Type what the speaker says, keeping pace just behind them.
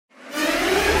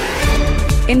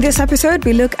In this episode,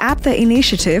 we look at the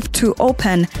initiative to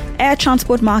open air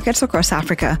transport markets across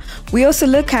Africa. We also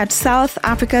look at South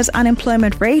Africa's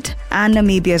unemployment rate and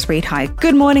Namibia's rate hike.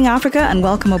 Good morning, Africa, and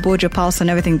welcome aboard your pulse on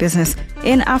everything business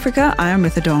in Africa. I am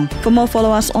Ritha Dong. For more,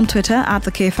 follow us on Twitter at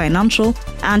The K Financial,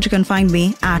 and you can find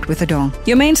me at Ritha Dong.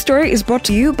 Your main story is brought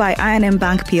to you by I&M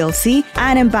Bank PLC,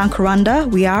 I&M Bank Rwanda.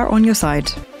 We are on your side.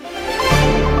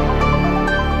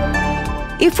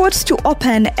 Efforts to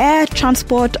open air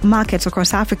transport markets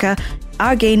across Africa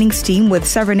are gaining steam, with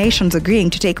several nations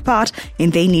agreeing to take part in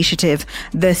the initiative.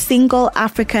 The Single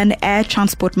African Air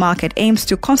Transport Market aims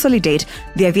to consolidate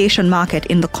the aviation market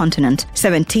in the continent.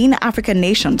 17 African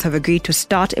nations have agreed to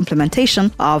start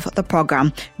implementation of the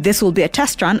program. This will be a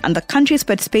test run, and the countries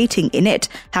participating in it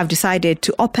have decided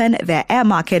to open their air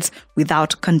markets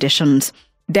without conditions.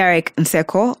 Derek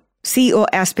Nseko, CEO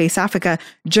Airspace Africa,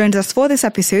 joins us for this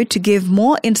episode to give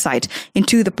more insight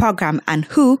into the program and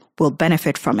who will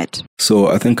benefit from it. So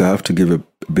I think I have to give a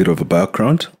bit of a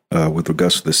background with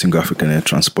regards to the Single African Air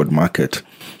Transport Market.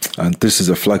 And this is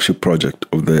a flagship project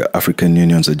of the African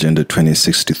Union's Agenda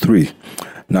 2063.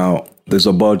 Now, there's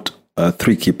about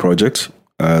 3 key projects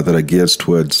that are geared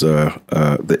towards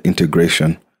the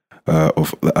integration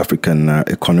of the African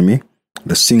economy: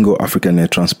 the Single African Air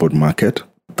Transport Market,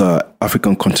 the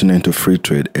African Continental Free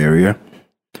Trade Area,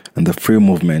 and the free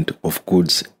movement of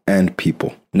goods and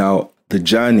people. Now, the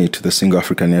journey to the Single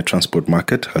African Air Transport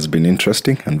Market has been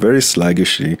interesting and very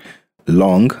sluggishly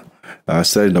long.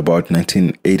 Started about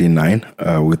 1989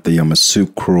 with the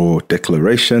Yamoussoukro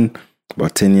Declaration.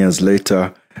 About 10 years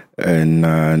later, in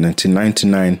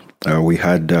 1999, we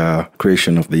had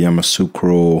creation of the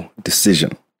Yamoussoukro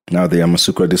Decision. Now, the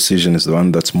Yamoussoukro Decision is the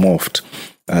one that's morphed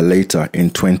later in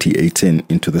 2018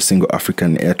 into the Single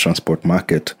African Air Transport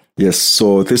Market. Yes,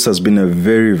 so this has been a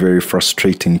very, very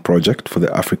frustrating project for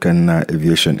the African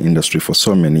aviation industry for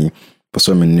so many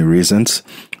reasons.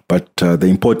 But the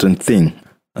important thing,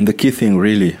 and the key thing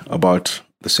really about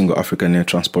the Single African Air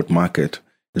Transport Market,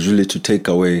 is really to take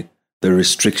away the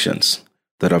restrictions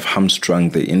that have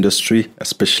hamstrung the industry,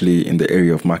 especially in the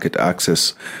area of market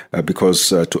access, because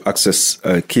to access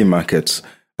key markets,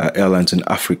 airlines in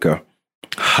Africa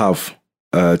have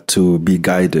to be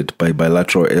guided by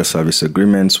bilateral air service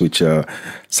agreements, which are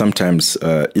sometimes,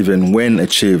 even when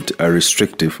achieved, are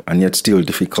restrictive and yet still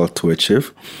difficult to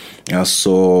achieve.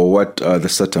 So what the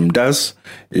SATAM does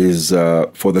is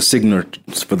for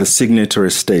the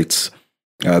signatory states,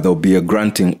 there'll be a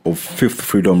granting of fifth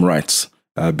freedom rights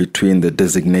between the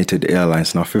designated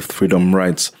airlines. Now, fifth freedom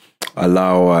rights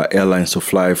allow airlines to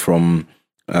fly from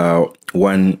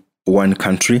one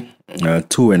country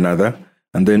to another,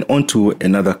 and then onto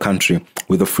another country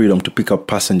with the freedom to pick up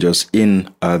passengers in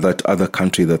that other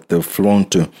country that they've flown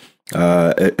to.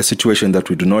 A situation that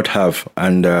we do not have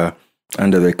under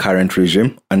the current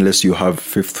regime, unless you have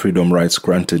fifth freedom rights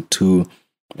granted to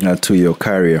your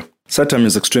carrier. SATAM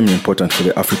is extremely important for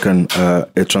the African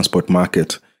air transport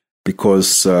market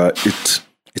because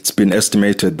it's been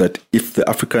estimated that if the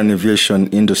African aviation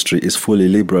industry is fully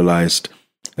liberalized,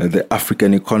 the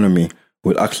African economy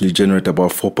will actually generate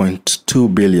about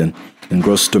 4.2 billion in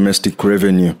gross domestic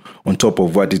revenue on top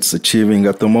of what it's achieving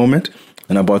at the moment,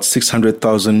 and about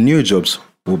 600,000 new jobs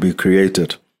will be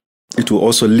created. It will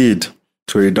also lead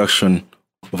to a reduction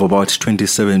of about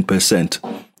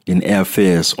 27% in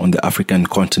airfares on the African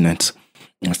continent.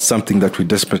 It's something that we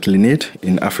desperately need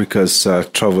in Africa's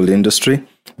travel industry,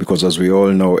 because as we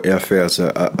all know, airfares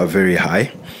are very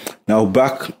high. Now,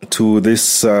 back to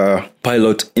this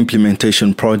pilot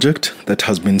implementation project that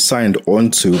has been signed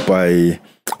onto by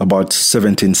about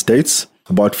 17 states.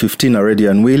 About 15 already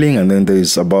unwilling, and then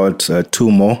there's about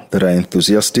 2 more that are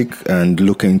enthusiastic and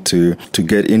looking to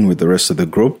get in with the rest of the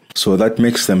group. So that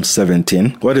makes them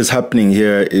 17. What is happening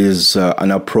here is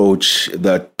an approach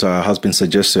that has been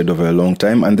suggested over a long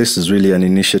time, and this is really an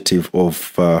initiative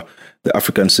of the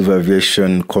African Civil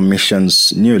Aviation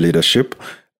Commission's new leadership.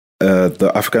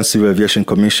 The African Civil Aviation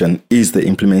Commission is the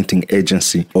implementing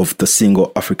agency of the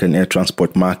Single African Air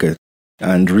Transport Market.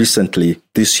 And recently,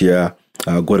 this year,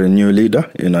 got a new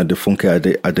leader in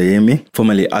Funke Adeyemi,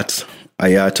 formerly at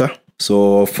IATA.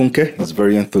 So Funke is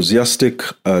very enthusiastic.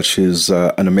 She's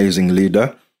an amazing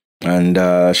leader,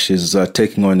 and she's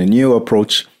taking on a new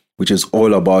approach, which is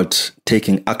all about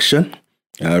taking action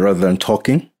rather than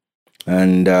talking.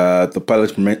 And the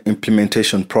pilot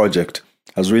implementation project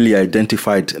has really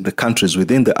identified the countries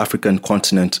within the African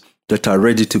continent that are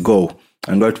ready to go.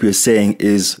 And what we're saying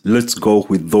is, let's go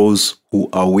with those who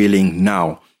are willing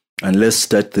now. And let's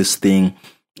start this thing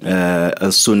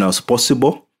as soon as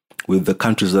possible with the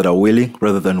countries that are willing,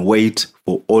 rather than wait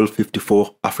for all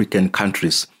 54 African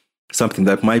countries something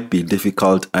that might be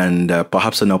difficult and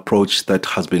perhaps an approach that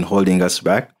has been holding us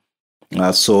back.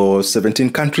 So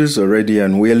 17 countries already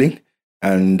unwilling,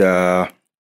 and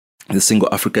the single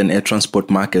African air transport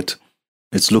market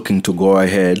is looking to go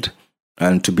ahead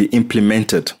and to be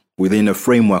implemented within a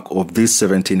framework of these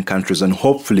 17 countries. And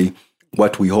hopefully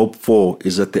what we hope for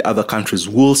is that the other countries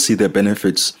will see the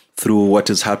benefits through what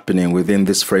is happening within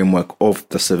this framework of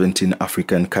the 17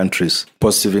 African countries.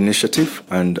 Positive initiative,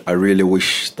 and I really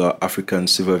wish the African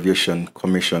Civil Aviation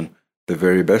Commission the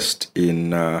very best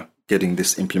in getting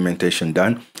this implementation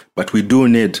done. But we do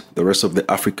need the rest of the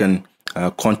African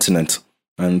continent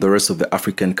and the rest of the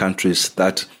African countries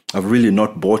that have really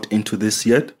not bought into this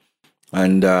yet.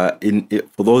 And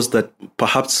for those that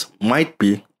perhaps might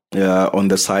be on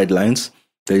the sidelines,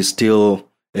 there is still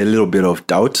a little bit of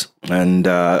doubt. And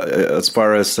as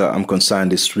far as I'm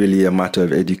concerned, it's really a matter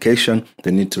of education.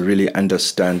 They need to really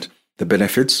understand the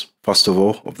benefits, first of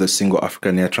all, of the single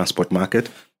African air transport market,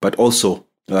 but also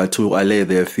to allay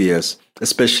their fears,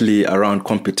 especially around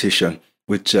competition,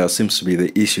 which seems to be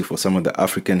the issue for some of the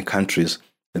African countries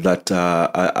that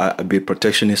are a bit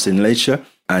protectionist in nature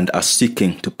and are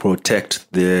seeking to protect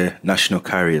their national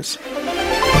carriers.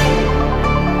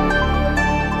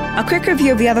 A quick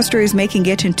review of the other stories making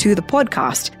it into the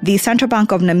podcast. The Central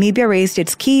Bank of Namibia raised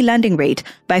its key lending rate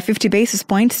by 50 basis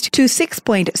points to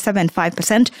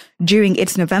 6.75% during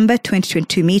its November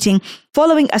 2022 meeting,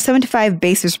 following a 75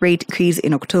 basis rate increase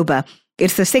in October.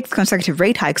 It's the sixth consecutive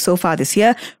rate hike so far this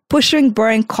year, pushing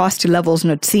borrowing costs to levels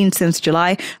not seen since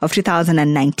July of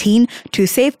 2019 to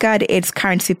safeguard its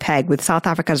currency peg with South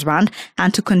Africa's rand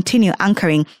and to continue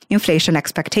anchoring inflation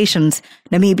expectations.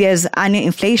 Namibia's annual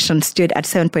inflation stood at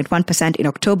 7.1% in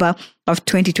October of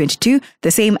 2022, the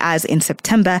same as in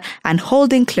September, and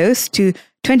holding close to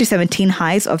 2017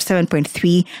 highs of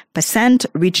 7.3%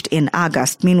 reached in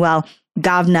August. Meanwhile,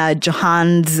 Governor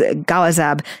Johannes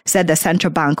Gawazab said the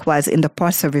central bank was in the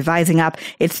process of revising up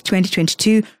its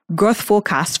 2022 growth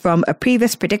forecast from a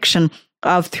previous prediction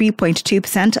of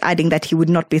 3.2%, adding that he would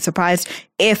not be surprised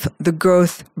if the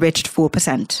growth reached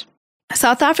 4%.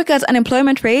 South Africa's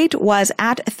unemployment rate was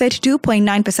at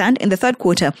 32.9% in the third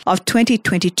quarter of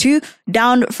 2022,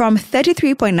 down from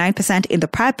 33.9% in the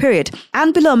prior period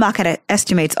and below market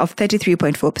estimates of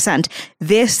 33.4%.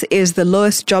 This is the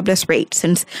lowest jobless rate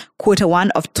since quarter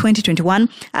one of 2021,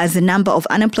 as the number of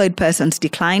unemployed persons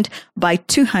declined by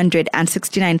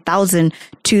 269,000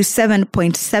 to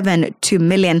 7.72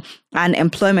 million, and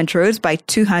employment rose by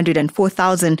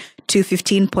 204,000 to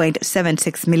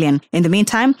 15.76 million. In the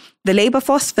meantime, the labor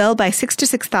force fell by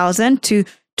 66,000 to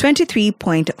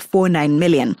 23.49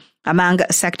 million. Among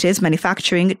sectors,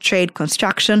 manufacturing, trade,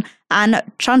 construction, and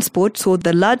transport saw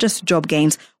the largest job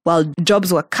gains, while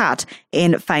jobs were cut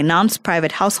in finance,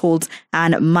 private households,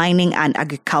 and mining and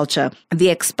agriculture. The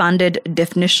expanded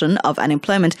definition of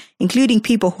unemployment, including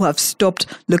people who have stopped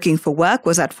looking for work,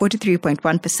 was at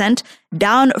 43.1%,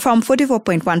 down from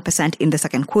 44.1% in the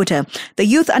second quarter. The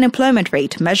youth unemployment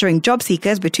rate, measuring job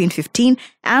seekers between 15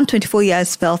 and 24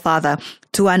 years, fell further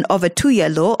to an over 2-year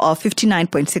low of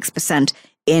 59.6%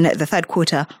 in the third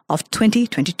quarter of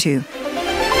 2022.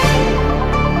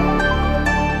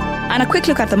 And a quick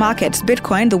look at the markets.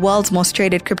 Bitcoin, the world's most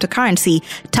traded cryptocurrency,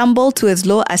 tumbled to as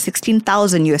low as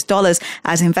 $16,000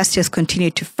 as investors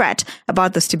continued to fret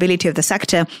about the stability of the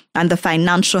sector and the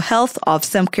financial health of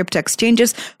some crypto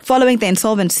exchanges following the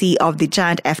insolvency of the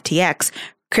giant FTX.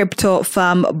 Crypto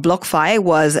firm BlockFi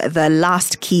was the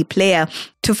last key player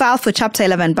to file for Chapter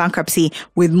 11 bankruptcy,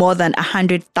 with more than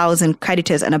 100,000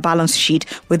 creditors and a balance sheet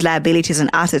with liabilities and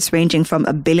assets ranging from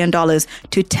 $1 billion to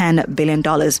 $10 billion.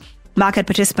 Market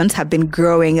participants have been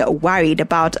growing worried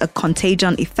about a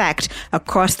contagion effect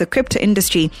across the crypto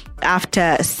industry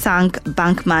after Sam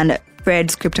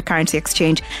Bankman-Fried's cryptocurrency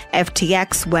exchange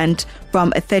FTX went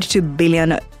from a $32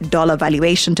 billion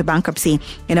valuation to bankruptcy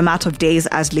in a matter of days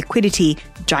as liquidity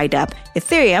dried up.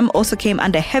 Ethereum also came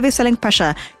under heavy selling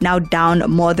pressure, now down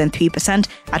more than 3%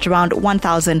 at around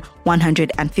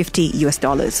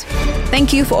 $1,150.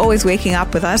 Thank you for always waking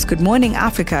up with us. Good Morning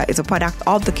Africa is a product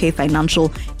of the K Financial.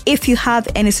 If you have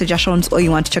any suggestions or you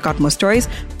want to check out more stories,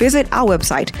 visit our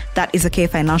website, that is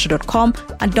thekfinancial.com,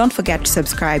 and don't forget to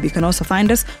subscribe. You can also find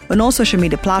us on all social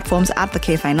media platforms at the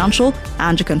K Financial,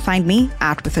 and you can find me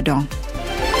at With a Dong.